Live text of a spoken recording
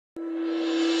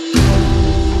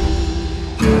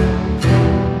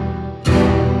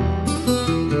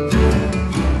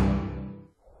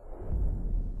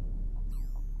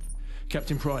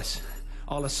Captain Price,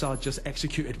 Al-Assad just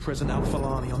executed President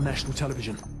Al-Falani on national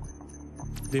television.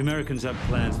 The Americans have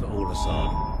plans for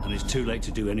Al-Assad, and it's too late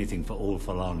to do anything for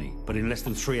Al-Falani. But in less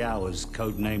than 3 hours,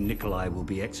 codename Nikolai will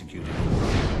be executed.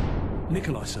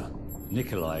 Nikolai, sir?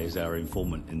 Nikolai is our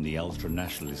informant in the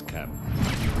ultra-nationalist camp.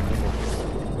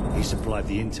 He supplied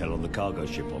the intel on the cargo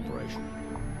ship operation.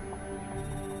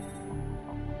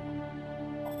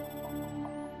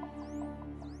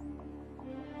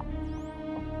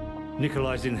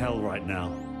 Nikolai's in hell right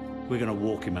now. We're gonna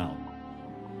walk him out.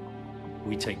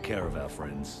 We take care of our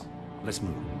friends. Let's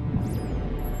move.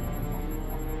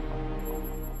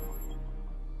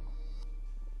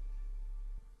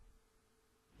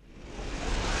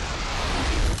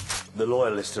 The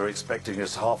Loyalists are expecting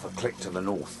us half a click to the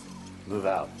north. Move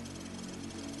out.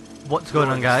 What's going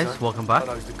on, guys? Welcome back.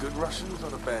 Are those the good Russians or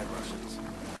the bad Russians?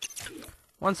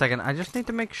 1 second, I just need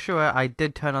to make sure I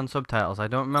did turn on subtitles. I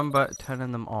don't remember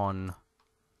turning them on.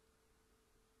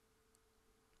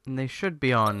 And they should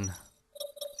be on.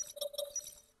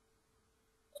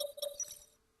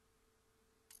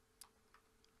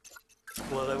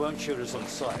 Well, they won't shoot us on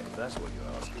sight, if that's what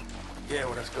you're asking. Yeah,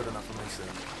 well, that's good enough for me, sir.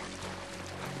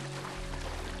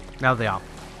 Now they are.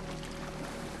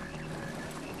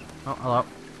 Oh, hello.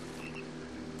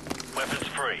 Weapons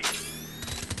free.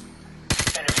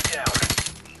 Enemy down.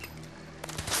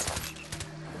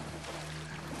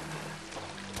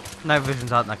 Night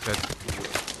visions aren't that good.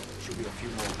 Should be a few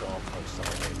more guard posts up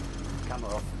ahead.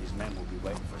 Kamarov and his men will be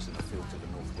waiting for us in the field to the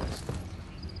northwest.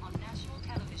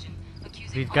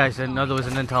 If you guys didn't know, there was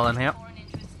an intel in here.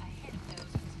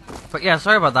 But yeah,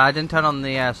 sorry about that. I didn't turn on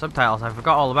the subtitles. I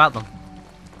forgot all about them.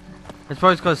 It's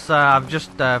probably because I've just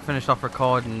finished off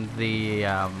recording the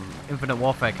Infinite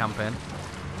Warfare campaign.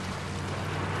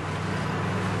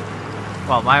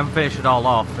 Well, I haven't finished it all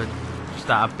off. It's just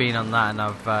that I've been on that, and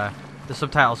I've the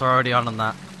subtitles are already on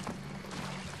that.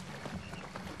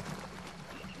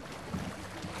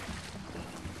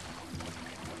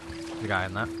 The guy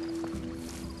in there.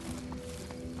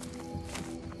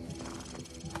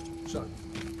 So,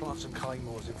 plant some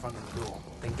claymores in front of the door,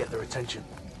 then get their attention.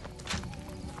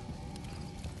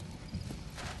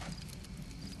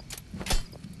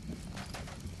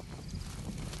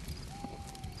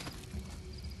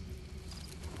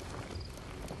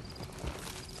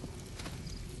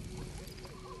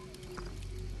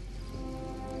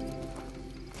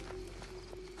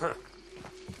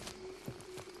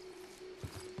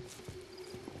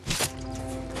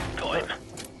 Got him.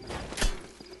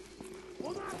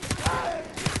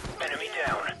 Enemy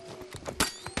down.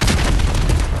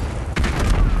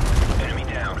 Enemy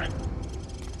down.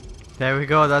 There we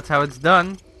go, that's how it's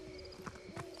done.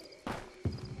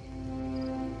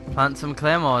 Plant some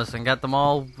claymores and get them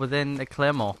all within a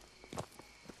claymore.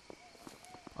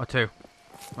 Or two.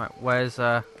 Right, where's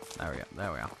there we go,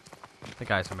 there we are. The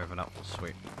guys are moving up,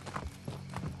 sweet.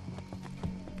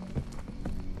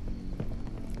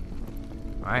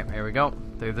 Alright, here we go.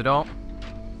 Through the door.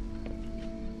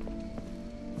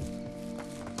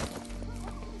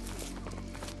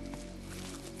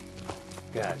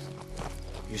 Guys,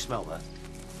 you smell that?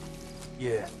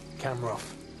 Yeah, camera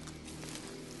off.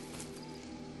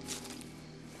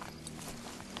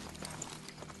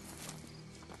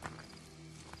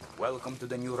 Welcome to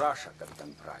the new Russia,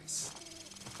 Captain Price.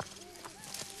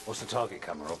 What's the target,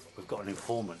 Kamarov? We've got an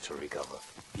informant to recover.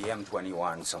 The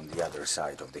M21's on the other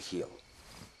side of the hill.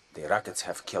 The rockets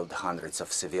have killed hundreds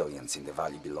of civilians in the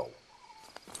valley below.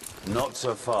 Not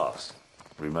so fast.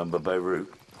 Remember Beirut?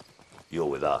 You're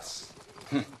with us.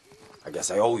 I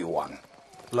guess I owe you one.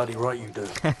 Bloody right you do.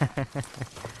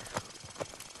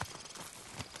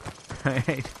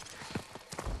 Alright.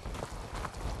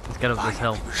 Let's get up this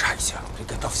hill. Приближайся,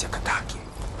 приготовься к атаке.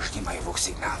 Жди моего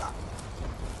сигнала.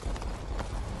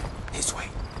 This way.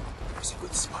 There's a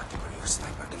good spot where your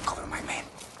sniper can cover my men.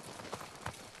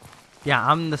 Yeah,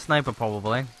 I'm the sniper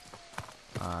probably.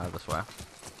 This way.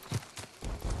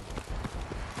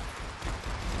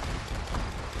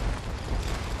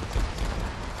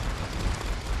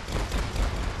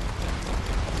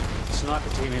 Sniper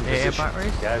team in Air position.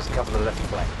 batteries? Guys, cover the left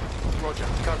flank. Roger,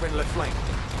 covering left flank.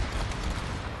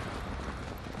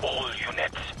 All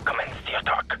units, commence the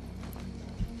attack.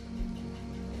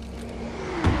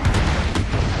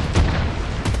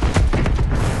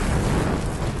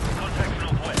 Contact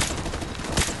northwest.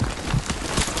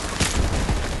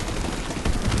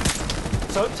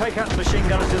 So, take out the machine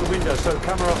gunners to the window so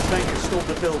Kamarov's tank can storm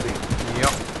the building.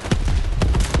 Yup.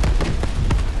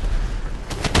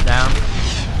 Down.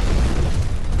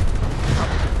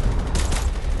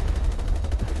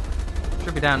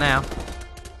 Should be down now.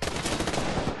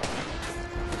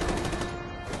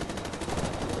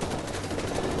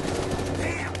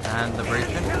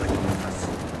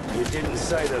 Didn't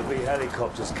say there'd be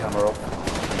helicopters, Kamarov.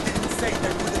 Didn't say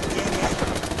there wouldn't be any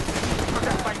effort.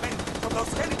 Protect my men from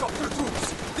those helicopter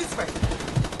troops. This way.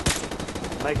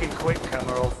 Make it quick,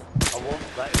 Kamarov. I want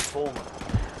that informant.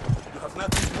 You have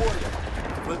nothing to worry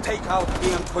about. We'll take out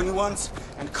BM-21s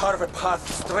and carve a path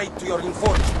straight to your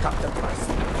informant, Captain Price.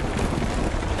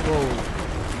 Whoa.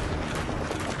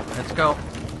 Let's go.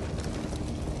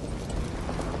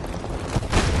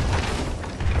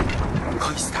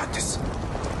 Какой статус?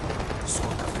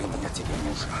 Сколько времени тебе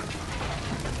нужно?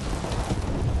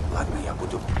 Ладно, я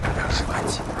буду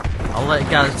проживать. I'll let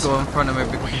Gaz go in front of me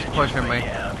because he's pushing me.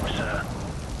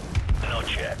 No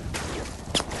check.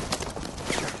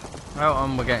 Oh,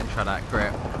 and we're getting shot at.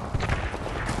 Great.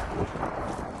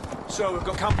 So we've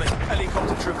got company.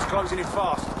 Helicopter troops closing in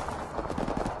fast.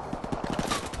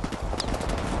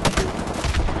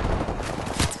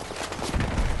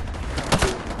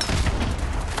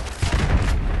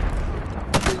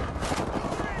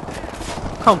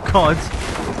 Oh god! I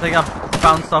think I've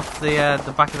bounced off the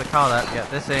back of the car there. Yeah,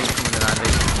 this ain't coming in handy.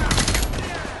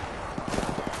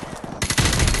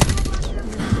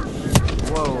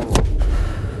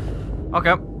 Whoa.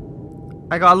 Okay.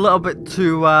 I got a little bit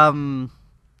too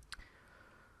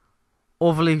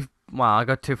overly, well, I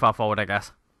got too far forward, I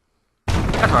guess.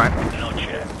 That's alright. No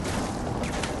check.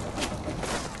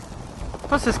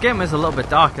 Plus this game is a little bit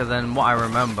darker than what I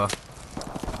remember.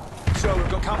 So we've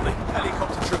got company.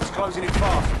 Helicopter troops closing in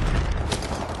fast.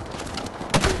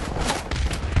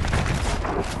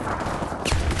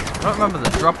 I don't remember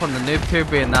the drop on the noob tube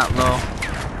being that low.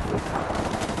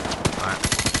 Alright.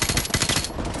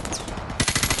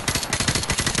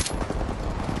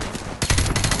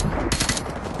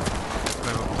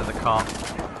 Move up to the car.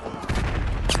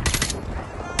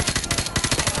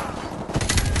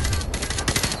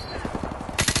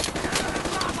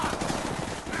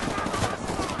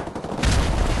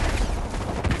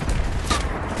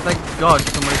 Thank God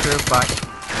somebody threw it back.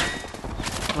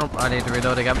 Nope, I need to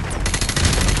reload again.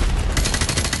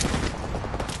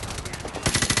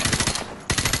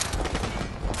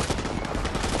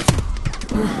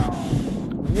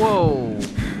 Whoa!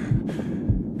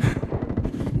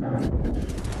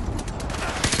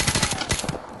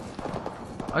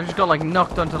 I just got like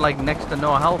knocked onto like next to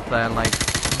no health there in like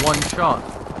one shot.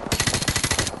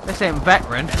 This ain't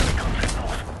veteran.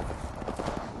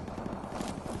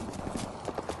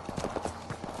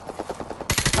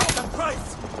 Captain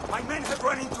Price! My men have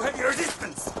run into heavy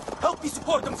resistance! Help me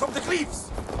support them from the cliffs!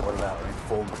 What about our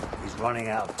informant? He's running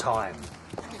out of time.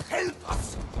 Help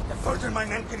us! The further my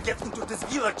men can get into this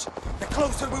village, the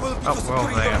closer we will be Oh, to we're over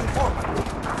securing your there. informant.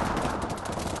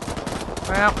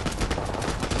 Well,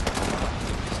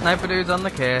 sniper dude's on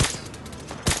the case.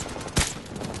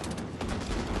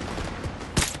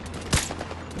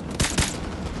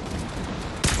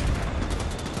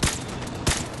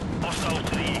 Hostile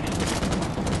to the east.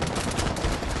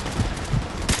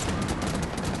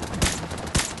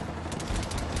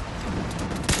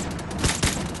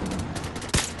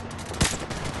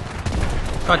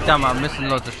 God damn it, I'm missing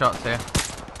loads of shots here.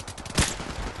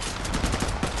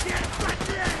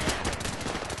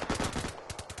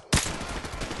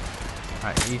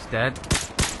 Right, he's dead.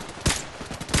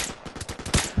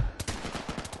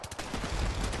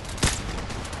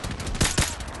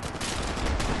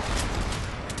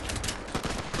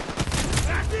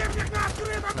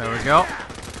 There we go.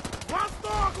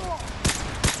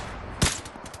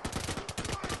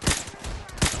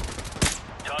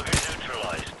 Target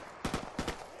neutralized.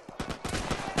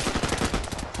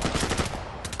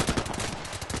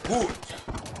 Good.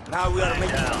 Now we are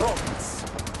making progress.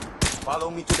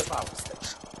 Follow me to the power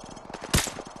station.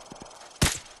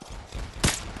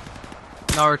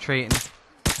 No retreating.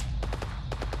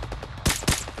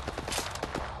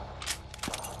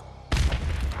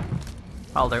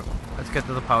 I'll do. Let's get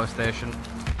to the power station.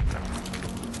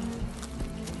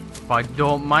 If I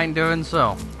don't mind doing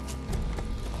so.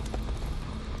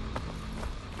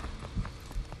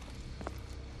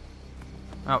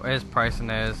 Oh, here's Price and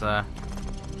here's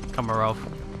Kamarov.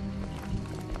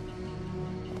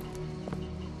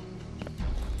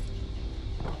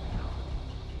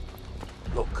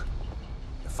 Look,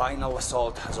 the final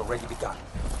assault has already begun.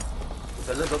 With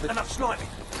a little bit... Enough sniping.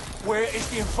 Where is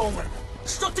the informant?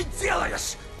 Что ты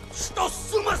делаешь? Что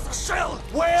с ума сошел?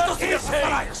 Where Что себе is he?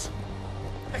 позволяешь?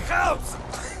 The house!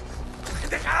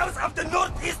 The house of the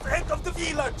northeast end of the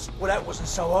village! Well, that wasn't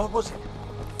so hard, was it?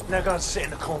 Now go and sit in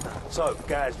the corner. So,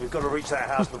 Gaz, we've got to reach that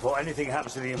house before anything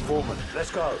happens to the informant. Let's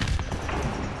go.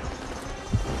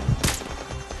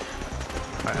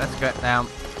 Right, let's get down.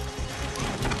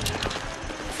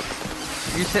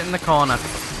 You sit in the corner.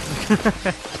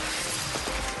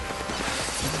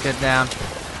 Get down.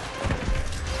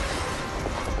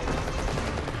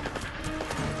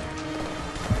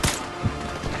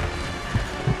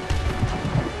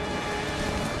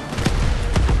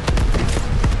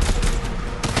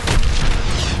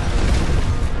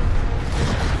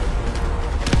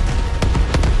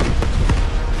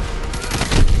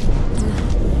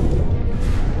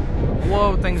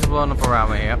 Whoa, things are blowing up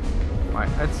around me here. Right,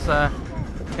 let's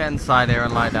get inside here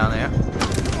and lie down here.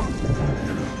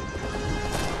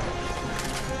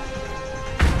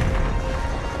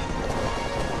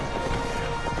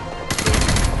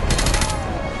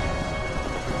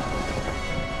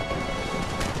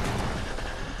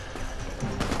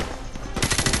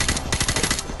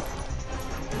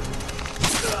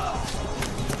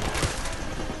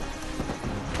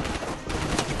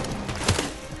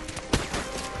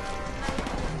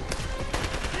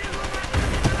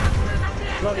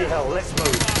 Bloody hell, let's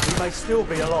move. We may still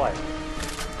be alive.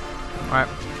 Alright,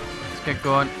 let's get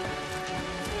going.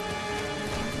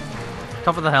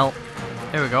 Top of the hill.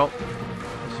 Here we go.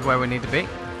 This is where we need to be.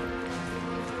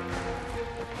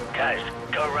 Guys,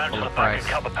 go around to the back and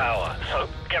cut the power. So,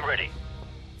 get ready.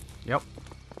 Yep.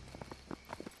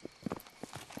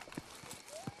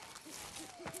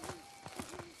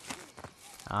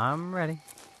 I'm ready.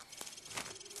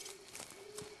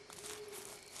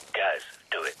 Guys,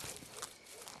 do it.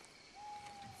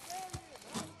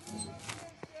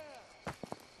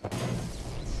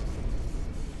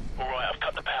 Alright, I've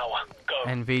cut the power. Go.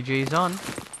 NVG's on.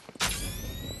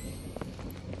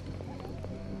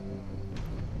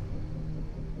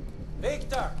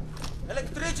 Victor!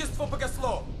 Электричество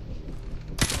погасло!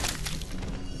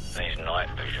 These night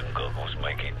vision goggles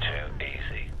make it too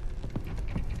easy.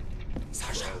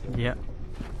 Саша, Yeah.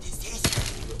 ты здесь?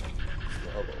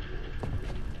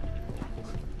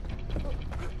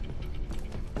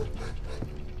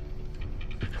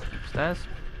 Stairs.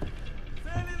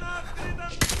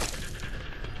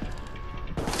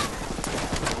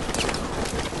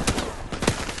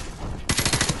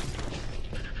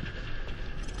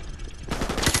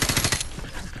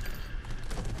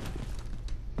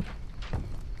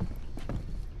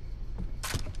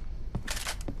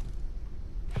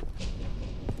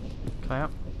 Clear.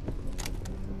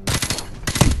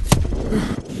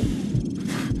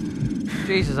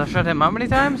 Jesus, I shot him how many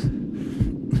times?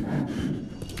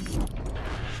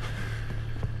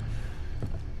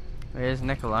 Here's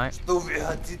Nikolai. Что вы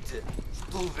хотите?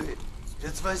 Что вы?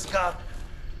 Спецвойска?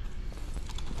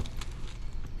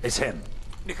 It's him.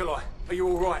 Nikolai, are you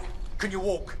alright? Can you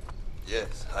walk?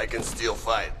 Yes, I can still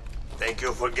fight. Thank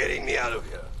you for getting me out of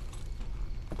here.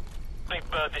 Big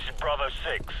Bird, this is Bravo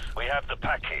 6. We have the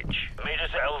package. Meet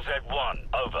us at LZ1.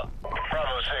 Over.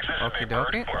 Bravo 6, this Okie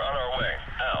dokie. We're on our way.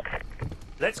 Out.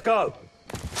 Let's go.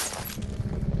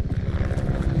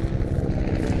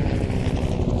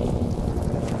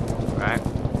 Right.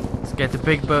 Let's get to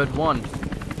Big Bird 1.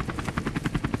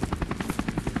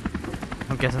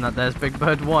 I'm guessing that there's Big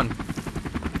Bird 1.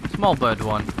 Small Bird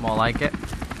 1, more like it.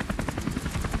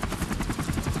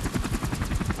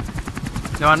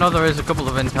 Now I know there is a couple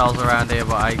of intels around here,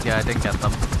 but I didn't get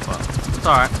them. But it's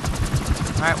alright.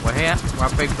 Alright, we're here. We're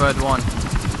at Big Bird 1.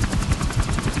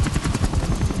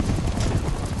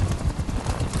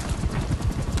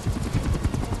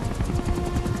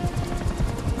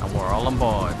 And we're all on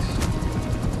board.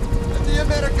 The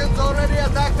Americans already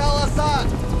attacked Al-Assad!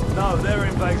 No, their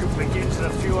invasion begins in a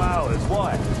few hours.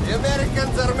 Why? The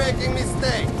Americans are making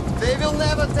mistake. They will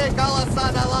never take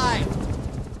Al-Assad alive.